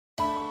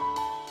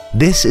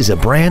This is a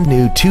brand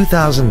new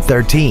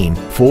 2013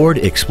 Ford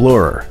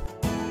Explorer.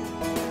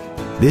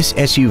 This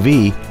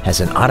SUV has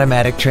an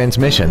automatic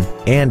transmission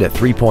and a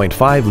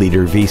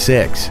 3.5-liter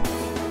V6.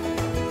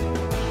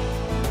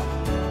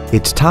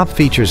 Its top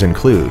features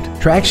include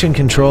traction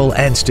control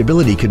and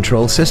stability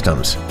control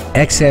systems,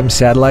 XM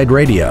satellite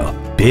radio,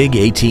 big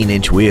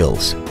 18-inch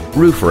wheels,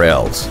 roof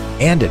rails,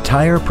 and a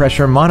tire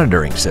pressure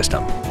monitoring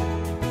system.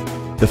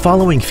 The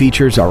following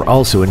features are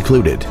also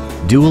included: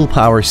 dual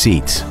power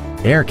seats,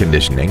 air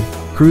conditioning,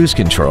 cruise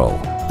control,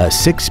 a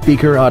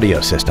 6-speaker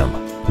audio system,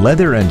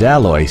 leather and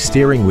alloy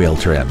steering wheel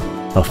trim,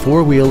 a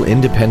 4-wheel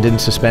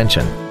independent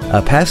suspension, a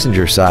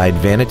passenger side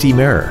vanity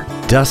mirror,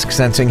 dusk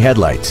sensing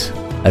headlights,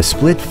 a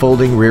split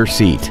folding rear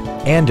seat,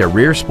 and a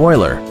rear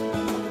spoiler.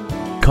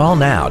 Call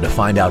now to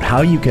find out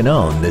how you can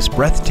own this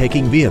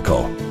breathtaking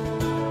vehicle.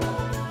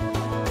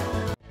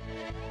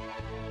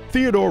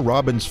 Theodore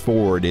Robins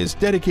Ford is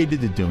dedicated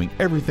to doing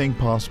everything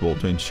possible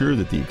to ensure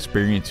that the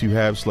experience you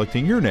have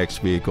selecting your next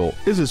vehicle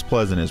is as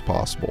pleasant as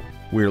possible.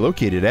 We are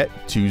located at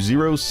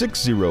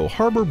 2060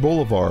 Harbor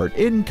Boulevard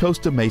in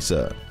Costa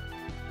Mesa.